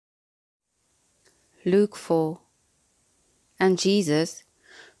Luke 4. And Jesus,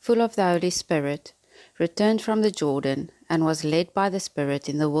 full of the Holy Spirit, returned from the Jordan, and was led by the Spirit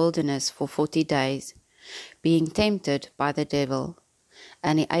in the wilderness for 40 days, being tempted by the devil.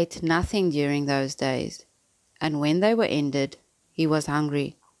 And he ate nothing during those days. And when they were ended, he was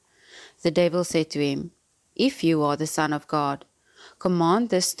hungry. The devil said to him, If you are the Son of God, command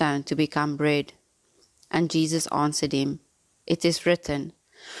this stone to become bread. And Jesus answered him, It is written,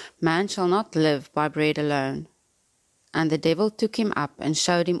 Man shall not live by bread alone. And the devil took him up and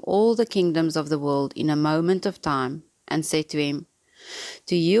showed him all the kingdoms of the world in a moment of time, and said to him,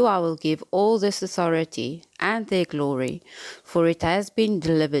 To you I will give all this authority and their glory, for it has been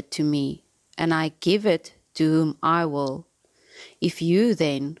delivered to me, and I give it to whom I will. If you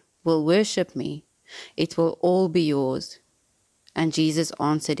then will worship me, it will all be yours. And Jesus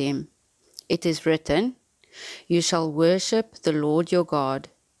answered him, It is written, You shall worship the Lord your God,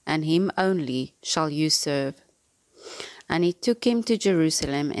 and him only shall you serve. And he took him to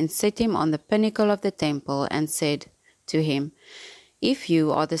Jerusalem, and set him on the pinnacle of the temple, and said to him, If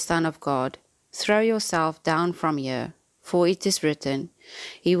you are the Son of God, throw yourself down from here, for it is written,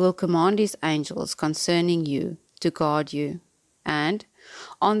 He will command His angels concerning you to guard you, and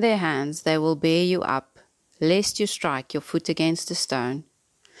on their hands they will bear you up, lest you strike your foot against a stone.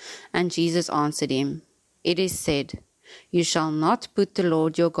 And Jesus answered him, It is said, You shall not put the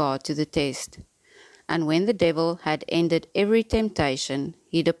Lord your God to the test. And when the devil had ended every temptation,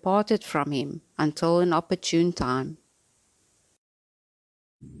 he departed from him until an opportune time.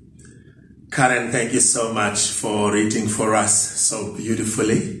 Karen, thank you so much for reading for us so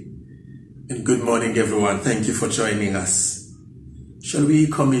beautifully. And good morning, everyone. Thank you for joining us. Shall we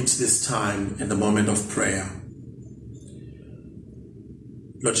commit this time in the moment of prayer?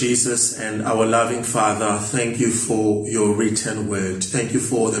 Lord Jesus and our loving Father, thank you for your written word. Thank you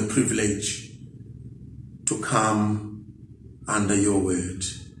for the privilege to come under your word.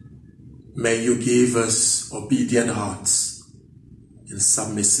 May you give us obedient hearts and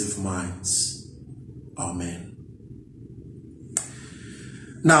submissive minds. Amen.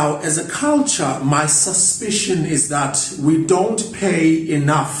 Now, as a culture, my suspicion is that we don't pay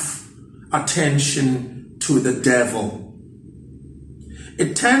enough attention to the devil.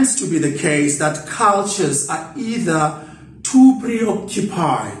 It tends to be the case that cultures are either too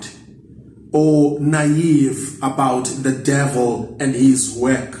preoccupied or naive about the devil and his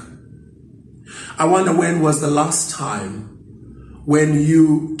work. I wonder, when was the last time when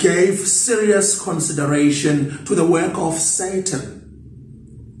you gave serious consideration to the work of Satan?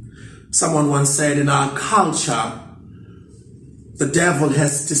 Someone once said, in our culture, the devil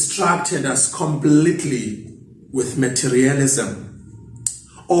has distracted us completely with materialism.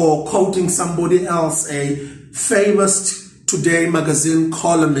 Or, quoting somebody else, a famous Today magazine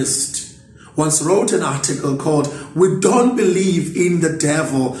columnist once wrote an article called, We don't believe in the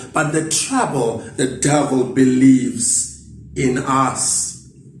devil, but the trouble the devil believes in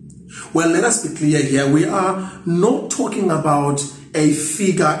us. Well, let us be clear here. We are not talking about a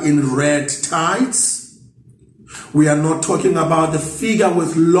figure in red tights. We are not talking about the figure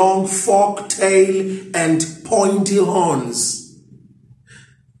with long fork tail and pointy horns.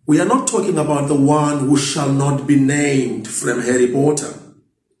 We are not talking about the one who shall not be named from Harry Potter.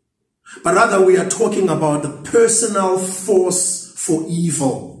 But rather we are talking about the personal force for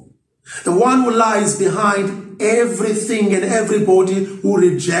evil. The one who lies behind everything and everybody who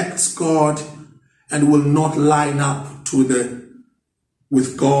rejects God and will not line up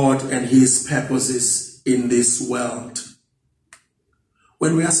with God and his purposes in this world.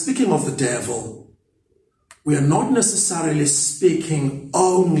 When we are speaking of the devil, we are not necessarily speaking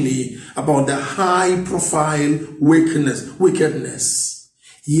only about the high-profile wickedness.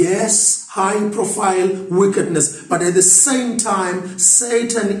 Yes, high-profile wickedness, but at the same time,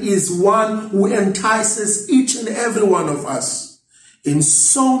 Satan is one who entices each and every one of us in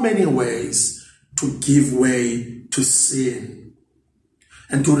so many ways to give way to sin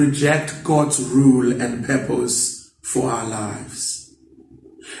and to reject God's rule and purpose for our lives.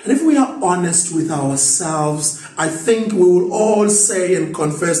 And if we are honest with ourselves, I think we will all say and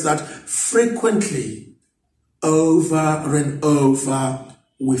confess that frequently, over and over,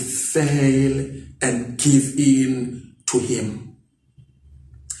 we fail and give in to him.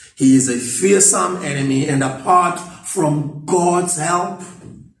 He is a fearsome enemy, and apart from God's help,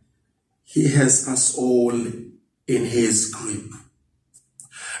 he has us all in his grip.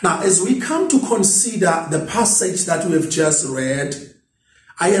 Now, as we come to consider the passage that we have just read,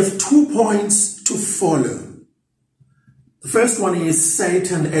 I have 2 points to follow. The first one is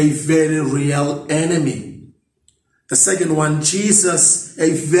Satan, a very real enemy. The second one, Jesus,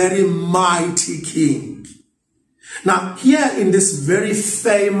 a very mighty king. Now, here in this very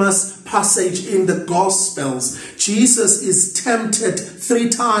famous passage in the Gospels, Jesus is tempted 3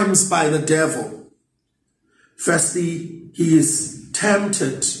 times by the devil. Firstly, he is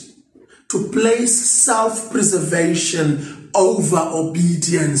tempted to place self-preservation over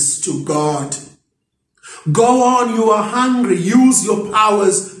obedience to God. Go on, you are hungry. Use your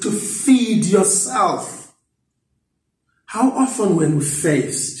powers to feed yourself. How often when we're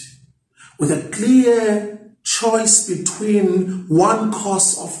faced with a clear choice between one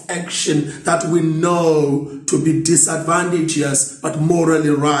course of action that we know to be disadvantageous but morally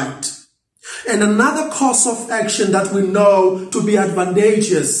right, and another course of action that we know to be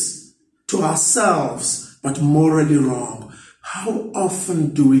advantageous to ourselves but morally wrong, how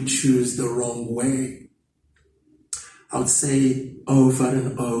often do we choose the wrong way? I would say over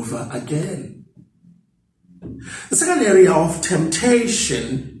and over again. The second area of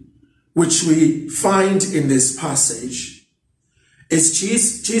temptation which we find in this passage is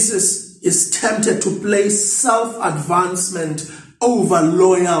Jesus is tempted to place self-advancement over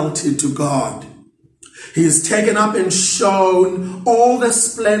loyalty to God. He is taken up and shown all the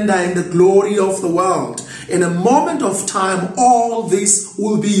splendor and the glory of the world. In a moment of time, all this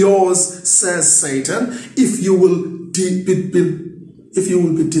will be yours, says Satan, if you will be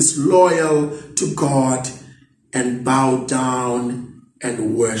disloyal to God and bow down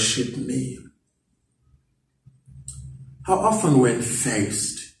and worship me. How often when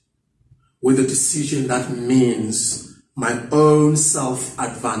faced with a decision that means my own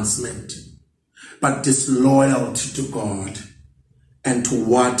self-advancement, but disloyalty to God and to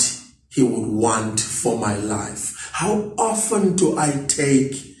what he would want for my life, how often do I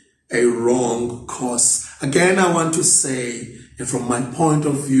take a wrong course? Again, I want to say, and from my point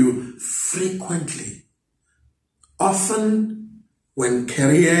of view, frequently, often when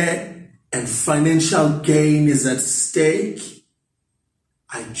career and financial gain is at stake,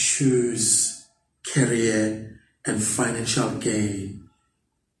 I choose career and financial gain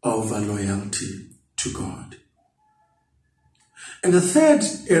over loyalty to God. And the third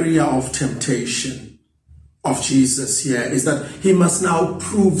area of temptation of Jesus here is that he must now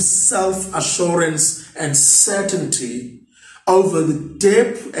prove self-assurance and certainty over the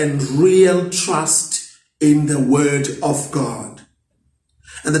deep and real trust in the word of God.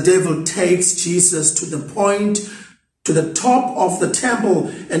 And the devil takes Jesus to the point, to the top of the temple,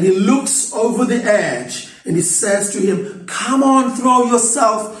 and he looks over the edge and he says to him, come on, throw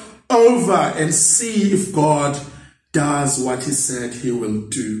yourself over and see if God does what he said he will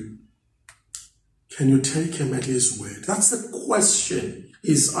do. Can you take him at his word? That's the question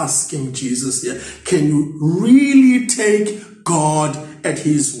he's asking Jesus here. Can you really take God at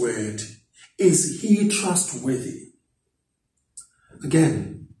his word? Is he trustworthy?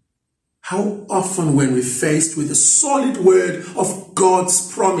 Again, how often when we're faced with the solid word of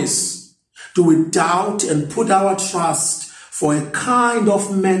God's promise, do we doubt and put our trust for a kind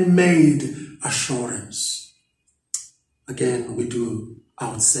of man-made assurance? Again, we do,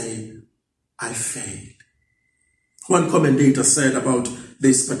 I would say, I failed. One commentator said about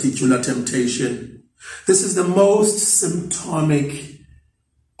this particular temptation, this is the most symptomatic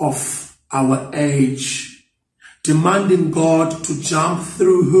of our age, demanding God to jump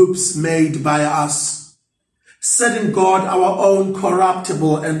through hoops made by us, setting God our own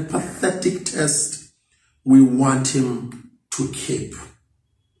corruptible and pathetic test we want him to keep.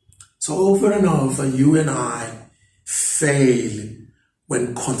 So over and over, you and I fail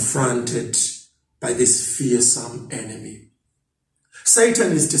when confronted by this fearsome enemy.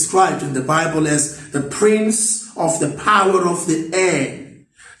 Satan is described in the Bible as the prince of the power of the air,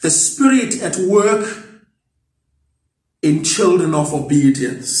 the spirit at work in children of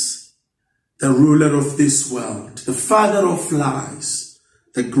obedience, the ruler of this world, the father of lies,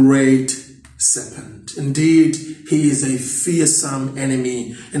 the great serpent. Indeed, he is a fearsome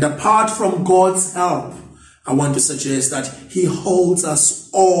enemy. And apart from God's help, I want to suggest that he holds us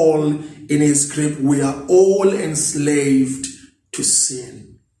all in his grip. We are all enslaved to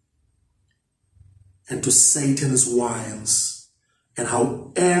sin and to Satan's wiles. And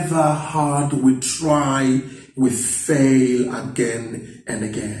however hard we try, we fail again and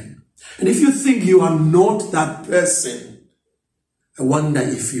again. And if you think you are not that person, I wonder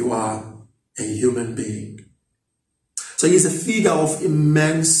if you are a human being. So he is a figure of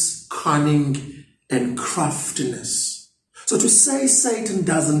immense cunning and craftiness. So to say Satan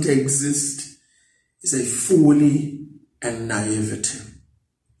doesn't exist is a folly and naivety.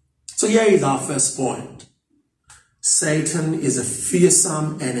 So here is our first point. Satan is a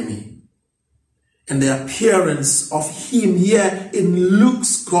fearsome enemy. and the appearance of him here in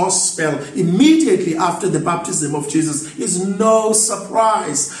Luke's gospel immediately after the baptism of Jesus is no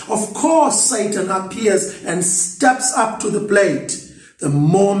surprise. Of course, Satan appears and steps up to the plate the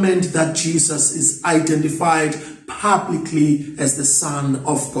moment that Jesus is identified publicly as the Son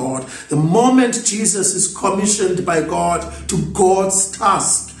of God. The moment Jesus is commissioned by God to God's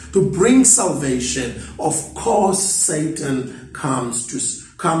task to bring salvation, of course Satan comes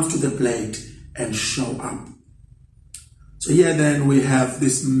to the plate and show up. So here then we have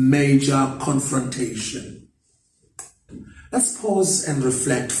this major confrontation. Let's pause and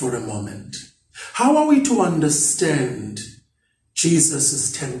reflect for a moment. How are we to understand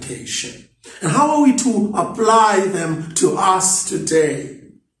Jesus' temptation? And how are we to apply them to us today?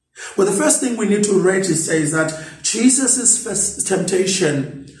 Well, the first thing we need to register is that Jesus' first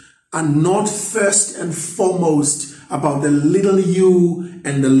temptation are not first and foremost about the little you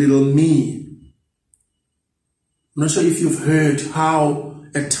and the little me. I'm not sure if you've heard how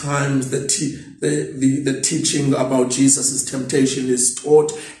at times the teaching about Jesus' temptation is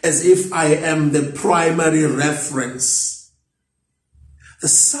taught as if I am the primary reference. The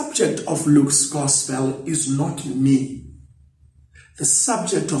subject of Luke's gospel is not me. The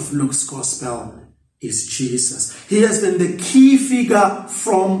subject of Luke's gospel is Jesus. He has been the key figure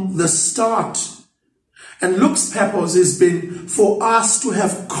from the start. And Luke's purpose has been for us to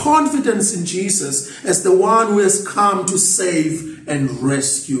have confidence in Jesus as the one who has come to save and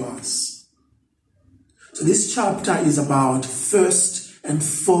rescue us. So this chapter is about first and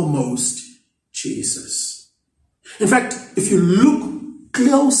foremost Jesus. In fact, if you look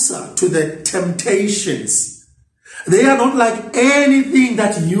closer to the temptations, they are not like anything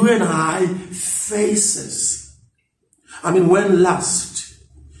that you and I faces. I mean, when last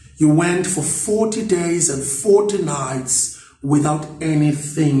you went for 40 days and 40 nights without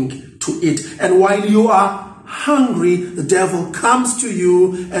anything to eat, and while you are hungry, the devil comes to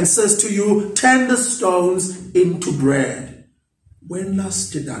you and says to you, turn the stones into bread. When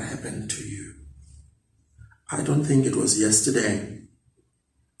last did that happen to you? I don't think it was yesterday.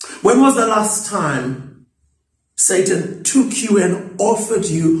 When was the last time Satan took you and offered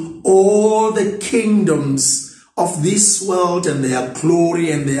you all the kingdoms of this world and their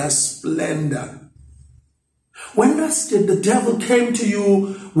glory and their splendor? When last did the devil came to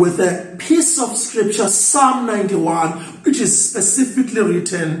you with a piece of scripture, Psalm 91, which is specifically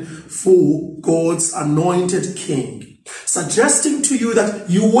written for God's anointed king, suggesting to you that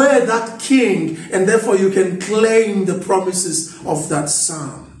you were that king and therefore you can claim the promises of that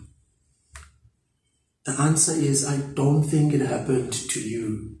psalm? The answer is, I don't think it happened to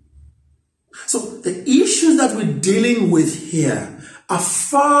you. So the issues that we're dealing with here are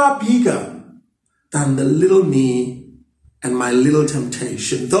far bigger than the little me and my little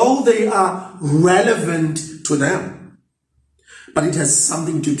temptation, though they are relevant to them. But it has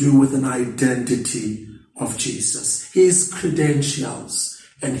something to do with an identity of Jesus, his credentials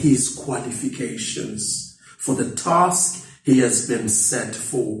and his qualifications for the task he has been set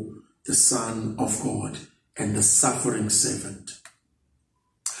for, the Son of God and the suffering servant.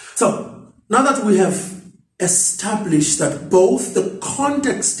 So, now that we have established that both the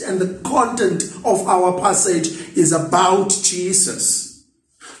context and the content of our passage is about Jesus,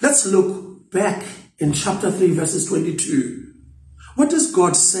 let's look back in chapter 3, verses 22. What does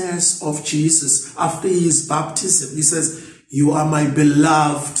God says of Jesus after his baptism? He says, "You are my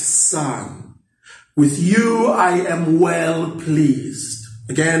beloved Son. With you I am well pleased."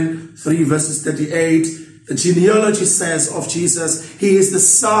 Again, 3 verses 38, the genealogy says of Jesus, he is the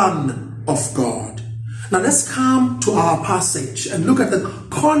Son of God. Now let's come to our passage and look at the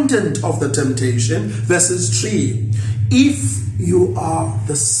content of the temptation. Verses 3, if you are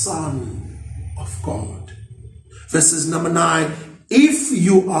the Son of God. Verses number 9, if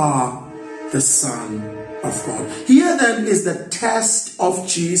you are the Son of God. Here then is the test of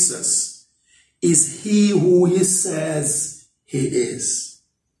Jesus. Is he who he says he is?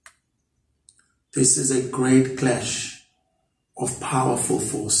 This is a great clash of powerful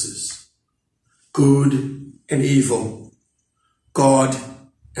forces. Good and evil. God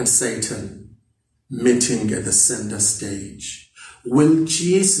and Satan meeting at the center stage. Will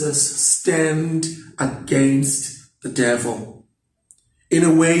Jesus stand against the devil in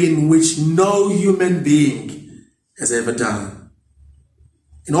a way in which no human being has ever done?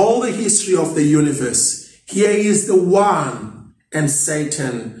 In all the history of the universe, here is the one and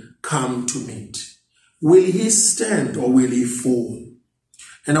Satan come to meet. Will he stand or will he fall?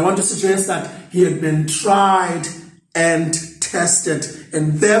 And I want to suggest that he had been tried and tested,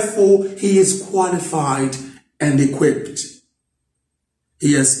 and therefore he is qualified and equipped.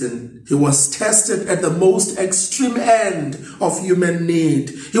 He was tested at the most extreme end of human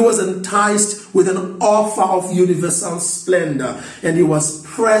need. He was enticed with an offer of universal splendor, and he was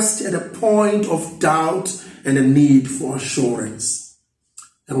pressed at a point of doubt and a need for assurance.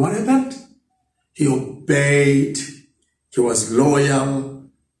 And what happened? He obeyed, he was loyal,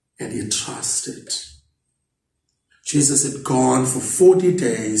 and he trusted. Jesus had gone for 40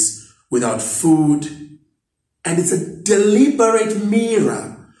 days without food, and it's a deliberate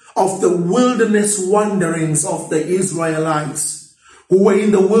mirror of the wilderness wanderings of the Israelites who were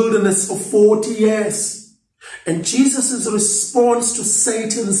in the wilderness for 40 years. And Jesus' response to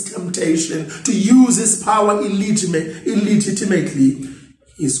Satan's temptation to use his power illegitimately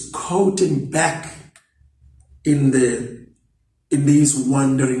is quoting back in these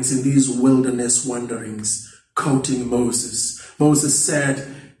wanderings, in these wilderness wanderings, quoting Moses. Moses said,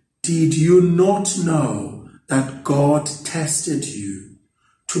 "Did you not know that God tested you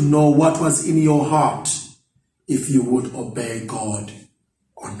to know what was in your heart, if you would obey God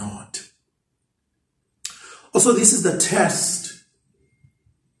or not?" Also, this is the test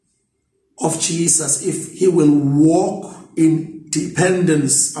of Jesus, if he will walk in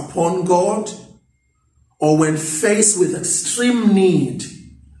dependence upon God, or when faced with extreme need,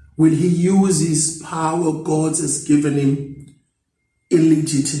 will he use his power God has given him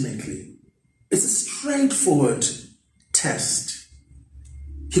illegitimately? It's a straightforward test.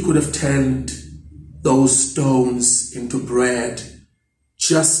 He could have turned those stones into bread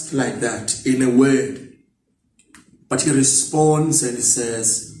just like that, in a word. But he responds and he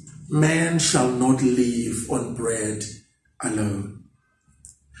says, "Man shall not live on bread alone."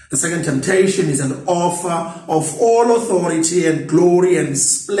 The second temptation is an offer of all authority and glory and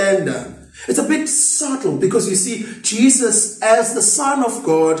splendor. It's a bit subtle because you see, Jesus, as the Son of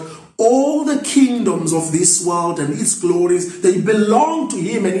God, all the kingdoms of this world and its glories, they belong to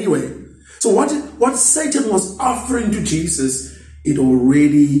him anyway. So what Satan was offering to Jesus, it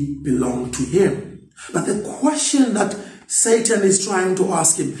already belonged to him. But the question that Satan is trying to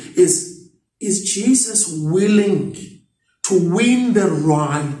ask him is Jesus willing to win the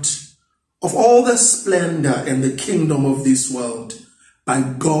right of all the splendor and the kingdom of this world by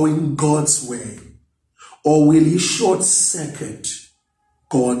going God's way? Or will he short-circuit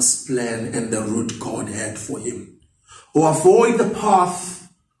God's plan and the route God had for him, or avoid the path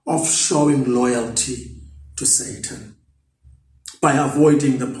of showing loyalty to Satan by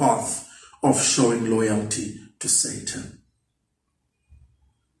avoiding the path of showing loyalty to Satan?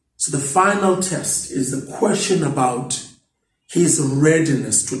 So the final test is the question about his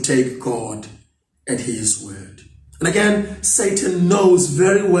readiness to take God at his word. And again, Satan knows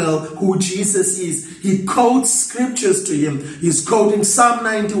very well who Jesus is. He quotes scriptures to him. He's quoting Psalm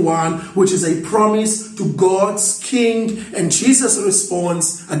 91, which is a promise to God's king. And Jesus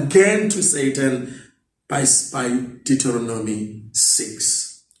responds again to Satan by Deuteronomy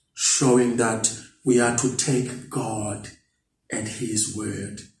 6, showing that we are to take God at his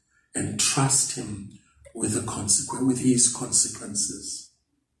word and trust him with his consequences.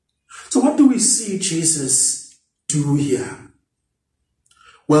 So what do we see Jesus do here?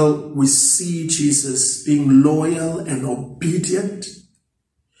 Well, we see Jesus being loyal and obedient.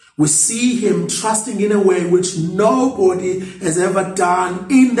 We see him trusting in a way which nobody has ever done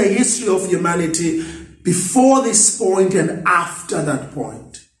in the history of humanity before this point and after that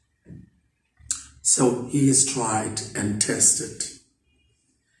point. So he is tried and tested.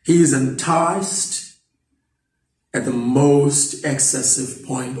 He is enticed at the most excessive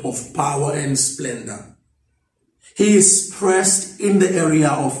point of power and splendor. He is pressed in the area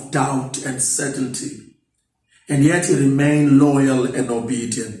of doubt and certainty, and yet he remained loyal and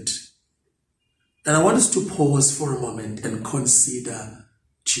obedient. And I want us to pause for a moment and consider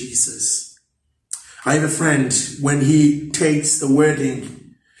Jesus. I have a friend, when he takes the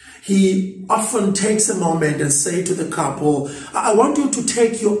wedding, he often takes a moment and say to the couple, "I want you to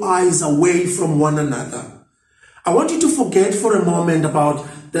take your eyes away from one another. I want you to forget for a moment about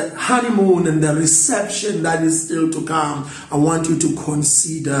the honeymoon and the reception that is still to come. I want you to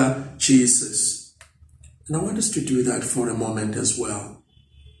consider Jesus." And I want us to do that for a moment as well.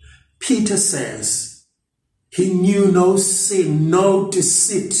 Peter says he knew no sin, no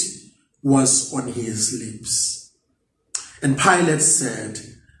deceit was on his lips. And Pilate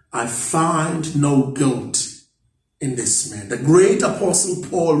said, "I find no guilt in this man." The great apostle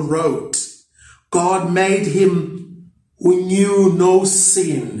Paul wrote, God made him who knew no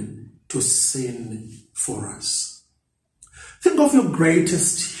sin to sin for us. Think of your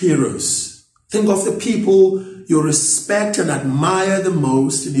greatest heroes. Think of the people you respect and admire the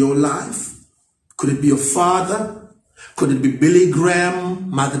most in your life. Could it be your father? Could it be Billy Graham,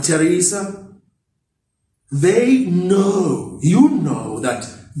 Mother Teresa? They know, you know, that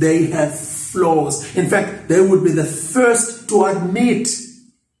they have flaws. In fact, they would be the first to admit.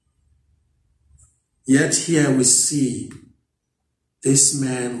 Yet here we see this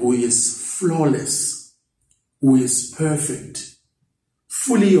man who is flawless, who is perfect,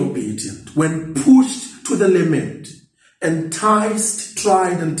 fully obedient. When pushed to the limit, enticed,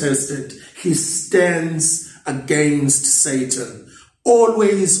 tried and tested, he stands against Satan,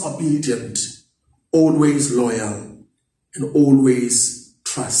 always obedient, always loyal, and always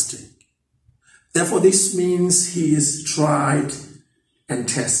trusting. Therefore, this means he is tried and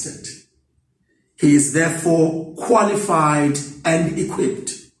tested. He is therefore qualified and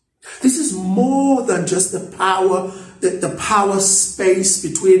equipped. This is more than just the power space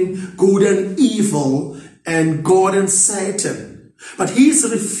between good and evil and God and Satan. But his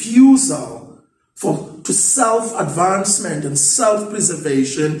refusal to self-advancement and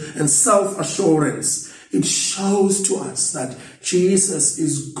self-preservation and self-assurance, it shows to us that Jesus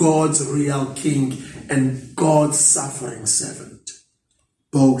is God's real king and God's suffering servant,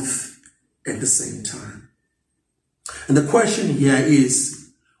 both at the same time. And the question here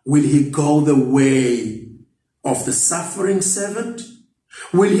is, will he go the way of the suffering servant?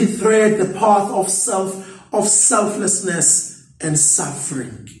 Will he tread the path of selflessness and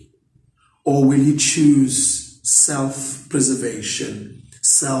suffering? Or will he choose self-preservation,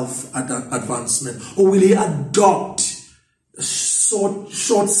 self-advancement? Or will he adopt a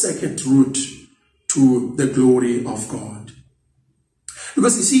short-circuit route to the glory of God?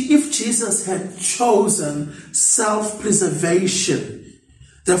 Because you see, if Jesus had chosen self-preservation,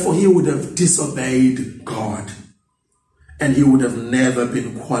 therefore he would have disobeyed God, and he would have never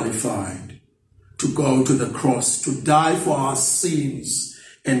been qualified to go to the cross, to die for our sins,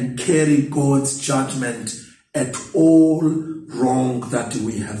 and carry God's judgment at all wrong that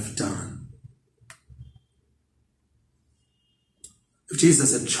we have done. If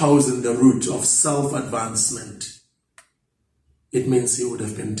Jesus had chosen the route of self-advancement, it means he would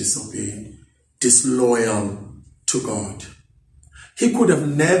have been disobedient, disloyal to God. He could have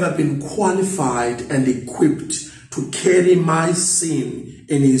never been qualified and equipped to carry my sin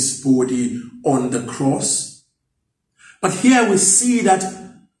in his body on the cross. But here we see that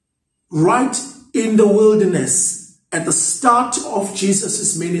right in the wilderness, at the start of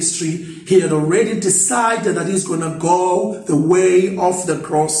Jesus' ministry, he had already decided that he's going to go the way of the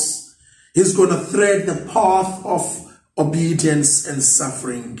cross. He's going to tread the path of obedience and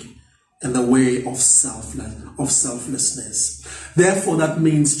suffering and the way of selflessness. Therefore, that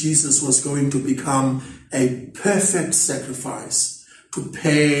means Jesus was going to become a perfect sacrifice to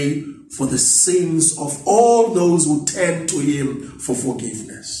pay for the sins of all those who turn to him for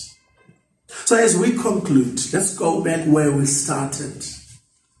forgiveness. So as we conclude, let's go back where we started.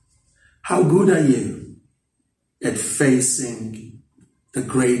 How good are you at facing the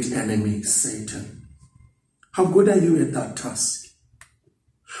great enemy, Satan? How good are you at that task?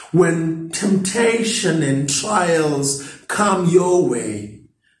 When temptation and trials come your way,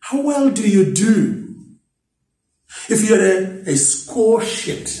 how well do you do? If you had a score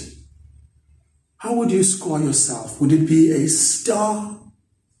sheet, how would you score yourself? Would it be a star,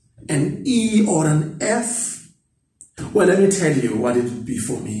 an E, or an F? Well, let me tell you what it would be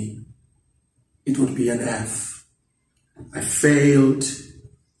for me. It would be an F. I failed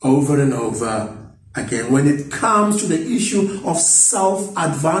over and over again. When it comes to the issue of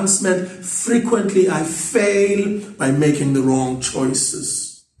self-advancement, frequently I fail by making the wrong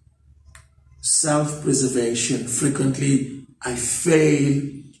choices. Self-preservation, frequently I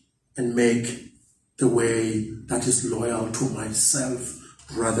fail and make the way that is loyal to myself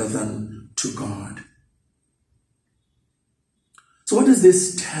rather than to God. So what does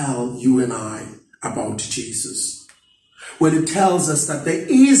this tell you and I about Jesus? Well, it tells us that there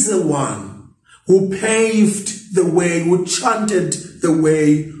is a one who paved the way, who chanted the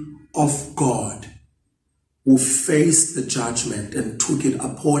way of God, who faced the judgment and took it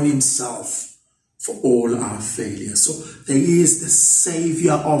upon himself for all our failures. So there is the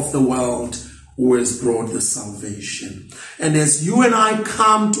Savior of the world who has brought the salvation. And as you and I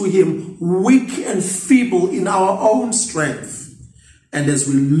come to him, weak and feeble in our own strength, and as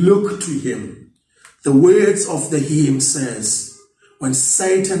we look to him, the words of the hymn says, when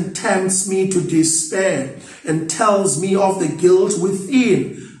Satan tempts me to despair and tells me of the guilt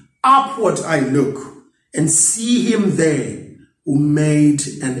within, upward I look and see him there who made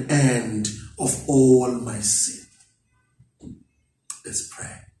an end of all my sin. Let's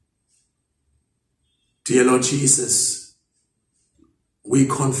pray. Dear Lord Jesus, we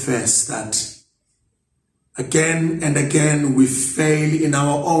confess that Again and again we fail in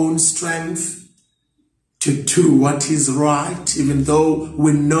our own strength to do what is right, even though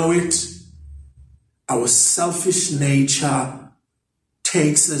we know it. Our selfish nature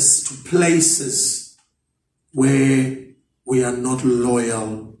takes us to places where we are not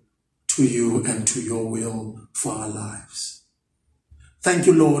loyal to you and to your will for our lives. Thank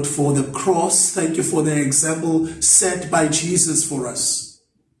you, Lord, for the cross. Thank you for the example set by Jesus for us.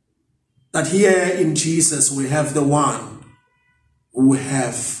 That here in Jesus we have the one who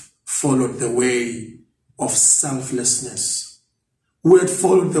have followed the way of selflessness, who had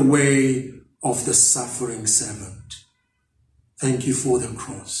followed the way of the suffering servant. Thank you for the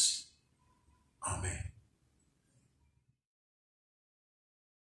cross. Amen.